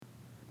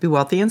Be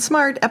Wealthy and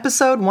Smart,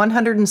 episode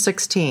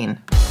 116.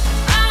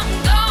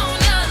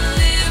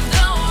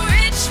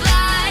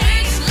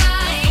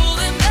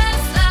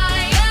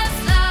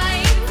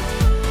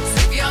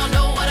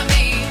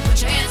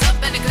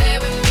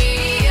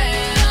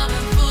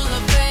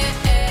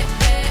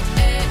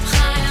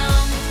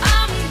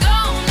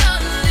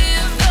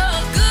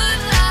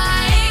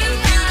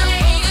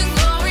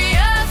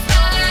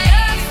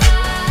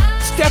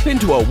 Step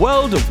into a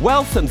world of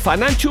wealth and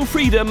financial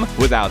freedom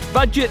without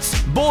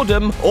budgets,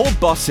 boredom, or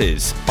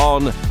bosses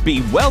on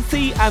Be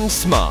Wealthy and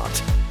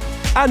Smart.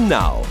 And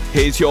now,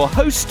 here's your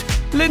host,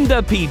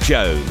 Linda P.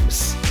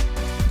 Jones.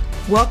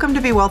 Welcome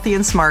to Be Wealthy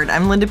and Smart.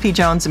 I'm Linda P.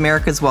 Jones,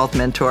 America's Wealth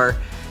Mentor,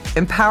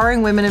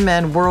 empowering women and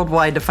men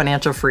worldwide to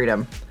financial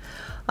freedom.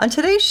 On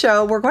today's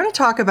show, we're going to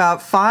talk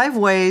about 5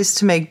 ways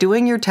to make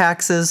doing your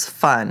taxes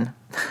fun.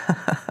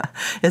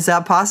 Is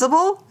that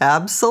possible?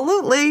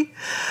 Absolutely.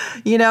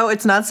 You know,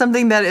 it's not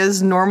something that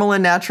is normal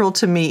and natural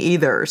to me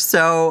either.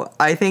 So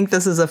I think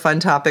this is a fun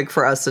topic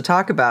for us to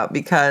talk about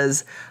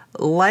because,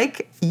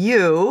 like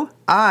you,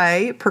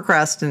 I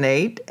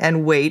procrastinate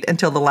and wait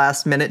until the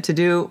last minute to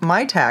do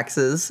my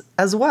taxes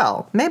as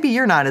well. Maybe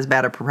you're not as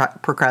bad a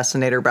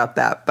procrastinator about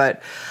that,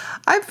 but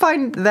I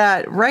find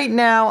that right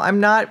now I'm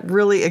not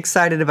really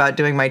excited about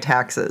doing my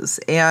taxes,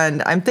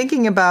 and I'm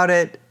thinking about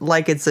it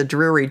like it's a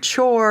dreary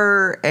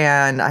chore,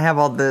 and I have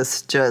all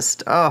this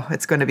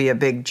it's going to be a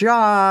big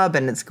job,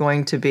 and it's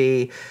going to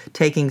be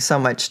taking so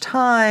much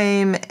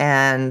time,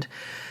 and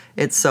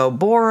it's so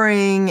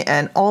boring,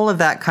 and all of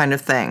that kind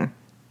of thing.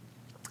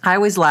 I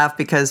always laugh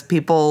because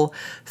people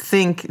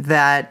think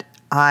that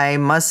I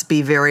must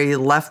be very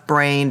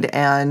left-brained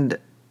and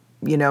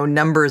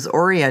numbers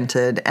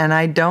oriented. And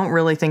I don't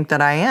really think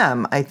that I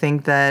am. I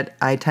think that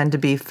I tend to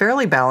be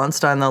fairly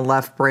balanced on the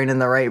left brain and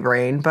the right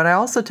brain, but I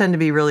also tend to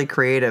be really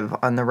creative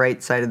on the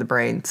right side of the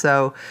brain.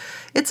 So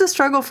it's a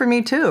struggle for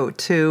me too,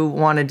 to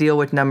want to deal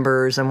with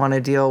numbers and want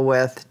to deal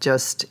with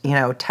just,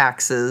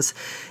 taxes.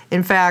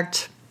 In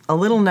fact, a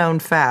little known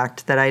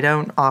fact that I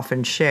don't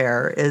often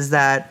share is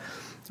that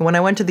when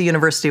I went to the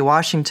University of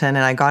Washington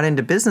and I got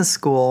into business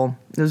school,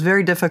 it was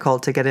very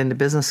difficult to get into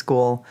business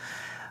school.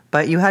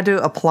 But you had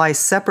to apply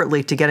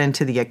separately to get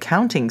into the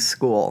accounting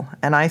school.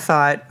 And I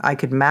thought I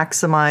could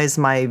maximize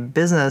my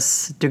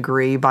business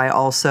degree by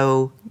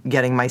also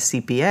getting my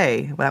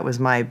CPA. That was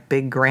my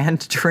big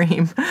grand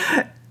dream.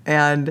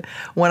 And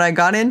when I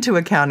got into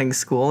accounting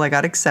school, I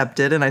got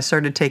accepted and I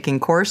started taking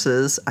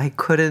courses. I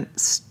couldn't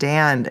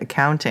stand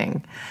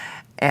accounting.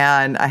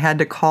 And I had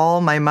to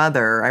call my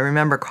mother. I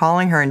remember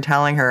calling her and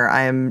telling her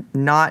I am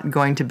not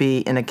going to be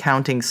in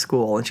accounting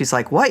school. And she's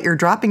like, "What, you're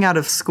dropping out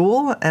of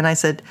school?" And I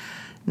said,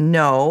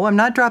 "No, I'm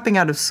not dropping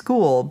out of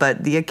school,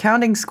 but the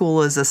accounting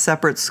school is a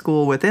separate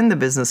school within the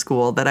business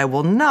school that I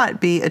will not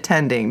be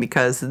attending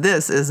because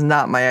this is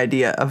not my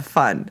idea of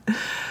fun."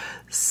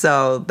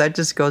 So that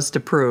just goes to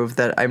prove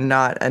that I'm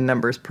not a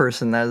numbers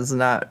person. That is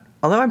not,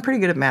 although I'm pretty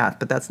good at math,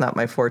 but that's not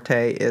my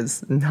forte,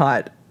 is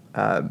not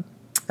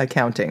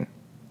accounting.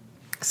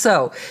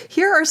 So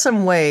here are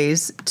some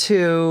ways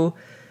to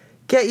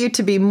get you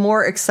to be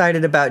more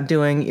excited about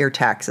doing your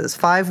taxes.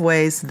 5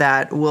 ways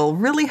that will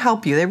really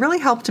help you. They really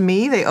helped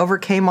me. They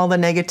overcame all the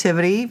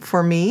negativity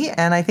for me,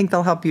 and I think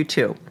they'll help you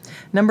too.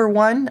 Number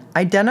 1,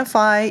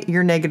 identify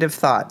your negative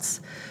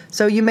thoughts.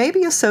 So you may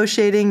be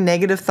associating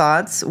negative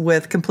thoughts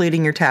with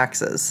completing your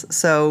taxes.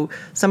 So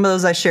some of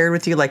those I shared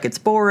with you, like it's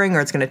boring or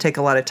it's going to take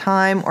a lot of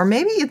time, or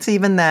maybe it's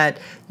even that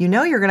you're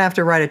going to have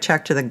to write a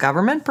check to the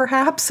government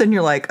perhaps, and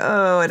you're like,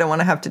 oh, I don't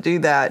want to have to do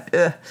that.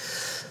 Ugh.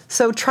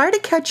 So try to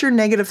catch your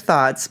negative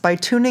thoughts by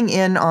tuning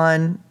in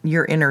on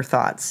your inner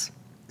thoughts.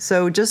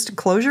 So just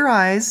close your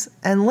eyes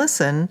and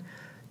listen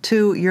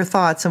to your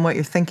thoughts and what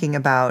you're thinking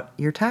about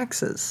your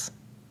taxes.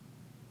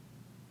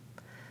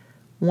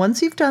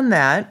 Once you've done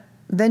that,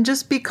 then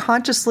just be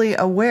consciously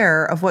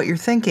aware of what you're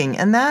thinking.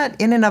 And that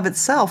in and of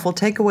itself will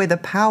take away the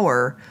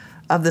power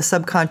of the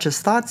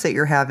subconscious thoughts that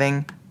you're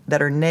having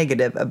that are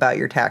negative about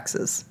your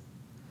taxes.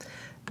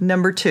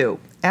 Number 2,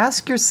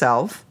 ask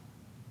yourself,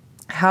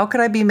 how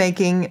could I be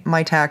making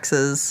my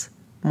taxes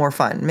more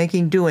fun,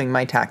 doing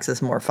my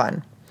taxes more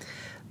fun?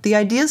 The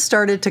ideas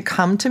started to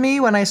come to me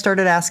when I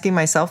started asking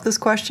myself this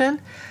question.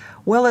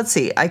 Well, let's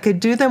see. I could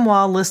do them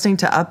while listening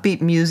to upbeat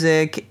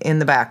music in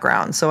the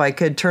background. So I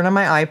could turn on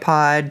my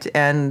iPod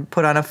and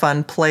put on a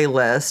fun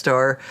playlist,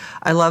 or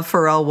I love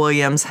Pharrell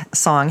Williams'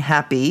 song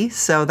Happy.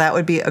 So that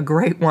would be a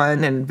great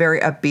one and very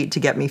upbeat to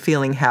get me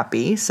feeling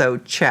happy. So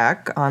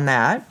check on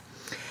that.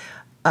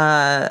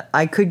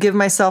 I could give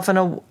myself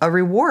a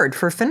reward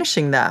for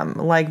finishing them,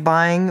 like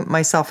buying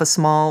myself a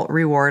small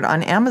reward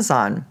on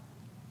Amazon.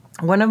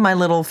 One of my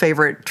little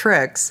favorite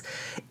tricks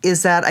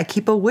is that I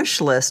keep a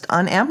wish list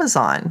on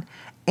Amazon,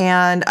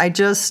 and I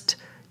just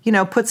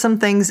put some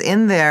things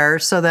in there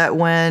so that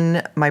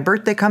when my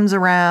birthday comes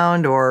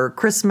around or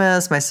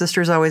Christmas, my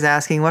sister's always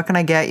asking, what can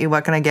I get you?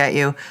 What can I get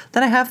you?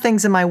 Then I have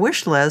things in my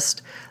wish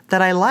list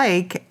that I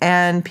like,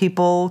 and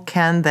people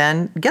can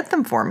then get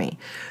them for me.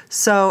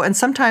 So, and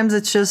sometimes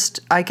it's just,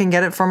 I can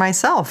get it for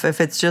myself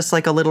if it's just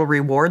like a little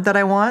reward that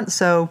I want.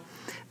 So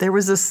there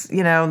was this,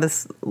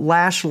 this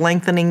lash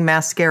lengthening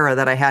mascara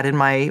that I had in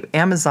my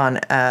Amazon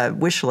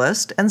wish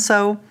list. And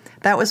so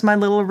that was my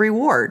little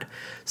reward.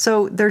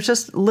 So there's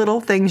just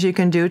little things you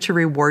can do to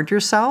reward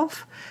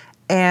yourself.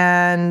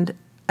 And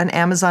an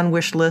Amazon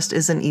wish list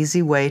is an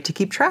easy way to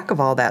keep track of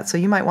all that. So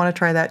you might want to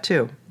try that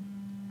too.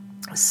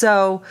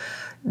 So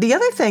the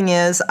other thing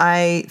is,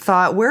 I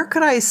thought, where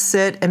could I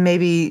sit and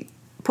maybe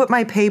put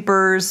my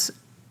papers,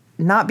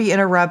 not be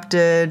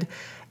interrupted,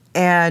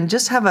 and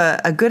just have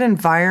a good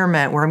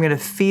environment where I'm going to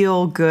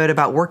feel good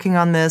about working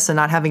on this and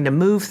not having to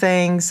move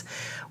things.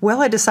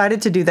 Well, I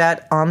decided to do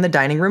that on the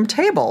dining room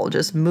table.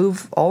 Just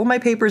move all my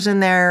papers in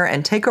there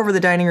and take over the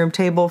dining room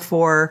table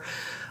for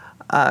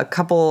a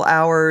couple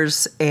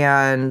hours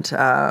and,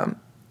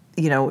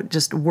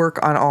 just work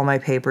on all my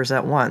papers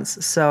at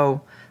once.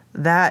 So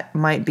that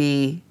might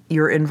be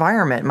your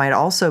environment, might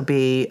also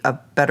be a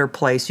better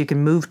place. You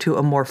can move to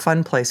a more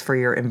fun place for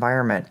your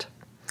environment.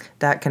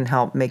 That can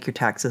help make your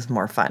taxes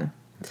more fun.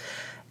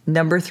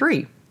 Number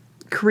 3,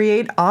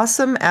 create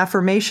awesome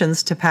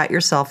affirmations to pat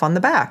yourself on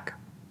the back.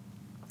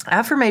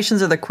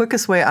 Affirmations are the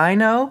quickest way I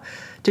know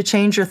to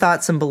change your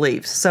thoughts and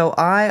beliefs. So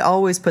I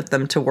always put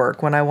them to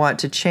work when I want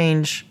to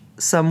change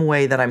some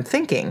way that I'm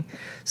thinking.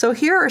 So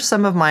here are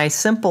some of my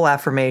simple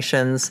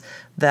affirmations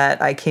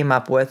that I came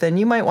up with, and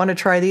you might want to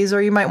try these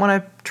or you might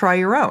want to try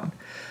your own.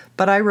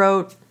 But I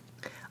wrote,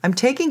 I'm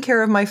taking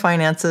care of my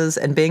finances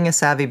and being a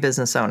savvy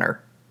business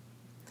owner.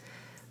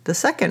 The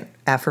second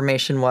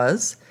affirmation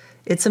was,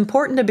 it's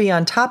important to be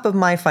on top of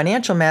my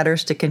financial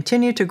matters to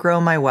continue to grow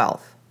my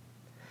wealth.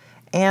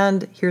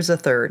 And here's a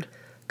third.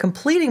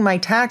 Completing my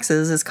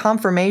taxes is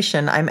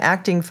confirmation I'm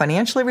acting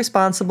financially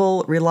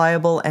responsible,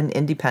 reliable, and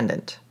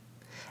independent.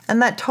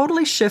 And that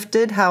totally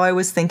shifted how I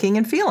was thinking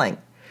and feeling.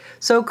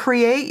 So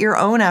create your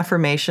own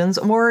affirmations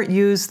or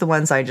use the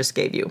ones I just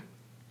gave you.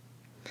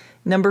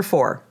 Number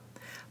 4,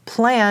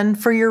 plan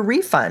for your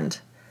refund.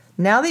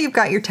 Now that you've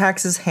got your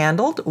taxes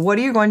handled, what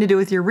are you going to do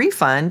with your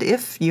refund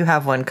if you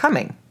have one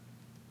coming?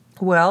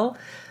 Well,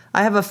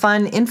 I have a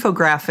fun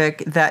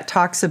infographic that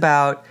talks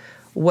about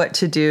what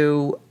to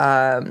do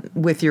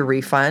with your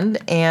refund,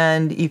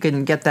 and you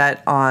can get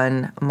that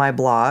on my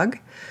blog.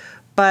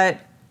 But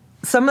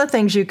some of the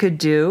things you could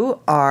do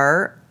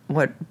are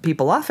what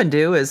people often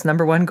do is,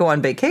 number 1, go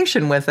on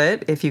vacation with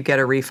it if you get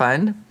a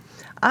refund.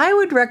 I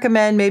would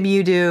recommend maybe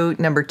you do,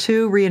 number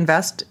 2,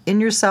 reinvest in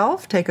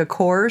yourself, take a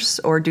course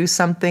or do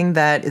something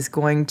that is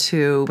going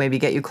to maybe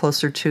get you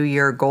closer to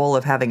your goal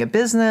of having a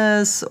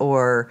business,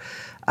 or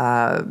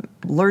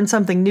learn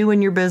something new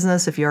in your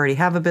business if you already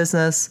have a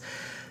business.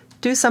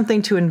 Do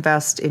something to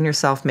invest in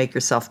yourself, make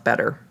yourself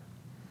better.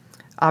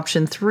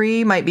 Option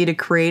 3 might be to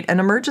create an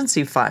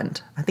emergency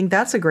fund. I think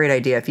that's a great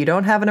idea. If you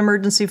don't have an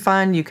emergency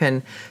fund, you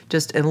can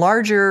just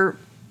enlarge your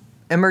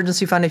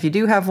emergency fund if you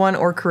do have one,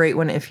 or create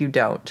one if you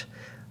don't.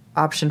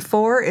 Option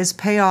 4 is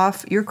pay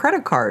off your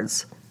credit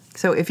cards.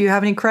 So if you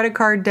have any credit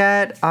card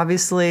debt,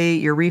 obviously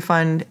your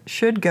refund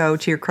should go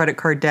to your credit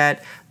card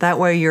debt. That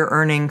way you're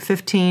earning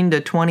 15 to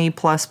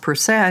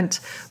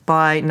 20+%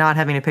 by not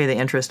having to pay the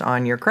interest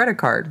on your credit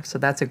card. So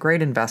that's a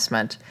great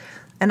investment.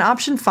 And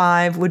option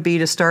 5 would be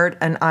to start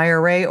an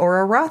IRA or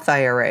a Roth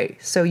IRA.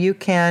 So you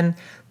can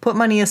put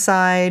money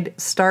aside,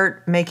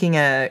 start making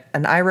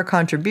an IRA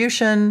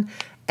contribution,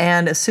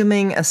 and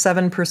assuming a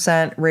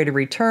 7% rate of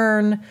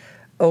return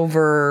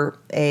over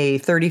a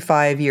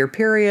 35-year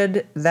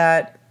period,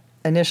 that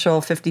initial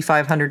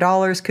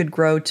 $5,500 could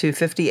grow to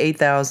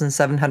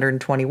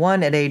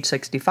 $58,721 at age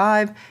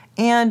 65,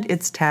 and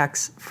it's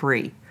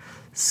tax-free.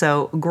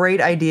 So great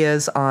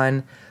ideas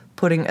on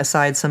putting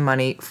aside some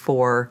money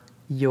for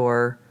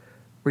your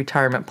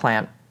retirement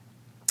plan.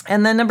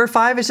 And then number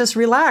 5 is just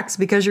relax,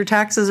 because your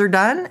taxes are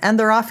done and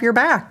they're off your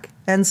back.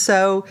 And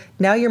so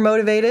now you're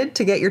motivated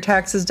to get your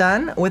taxes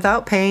done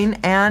without pain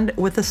and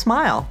with a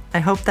smile. I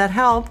hope that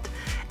helped.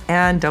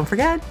 And don't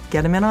forget,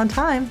 get them in on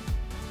time.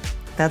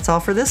 That's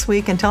all for this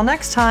week. Until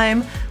next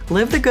time,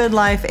 live the good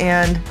life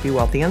and be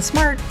wealthy and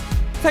smart.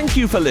 Thank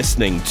you for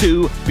listening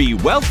to Be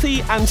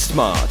Wealthy and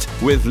Smart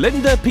with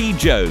Linda P.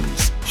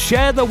 Jones.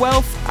 Share the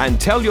wealth and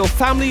tell your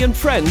family and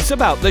friends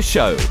about the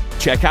show.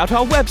 Check out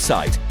our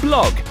website,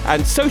 blog,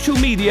 and social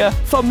media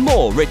for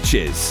more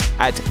riches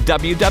at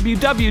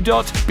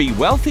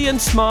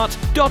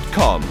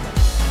www.bewealthyandsmart.com.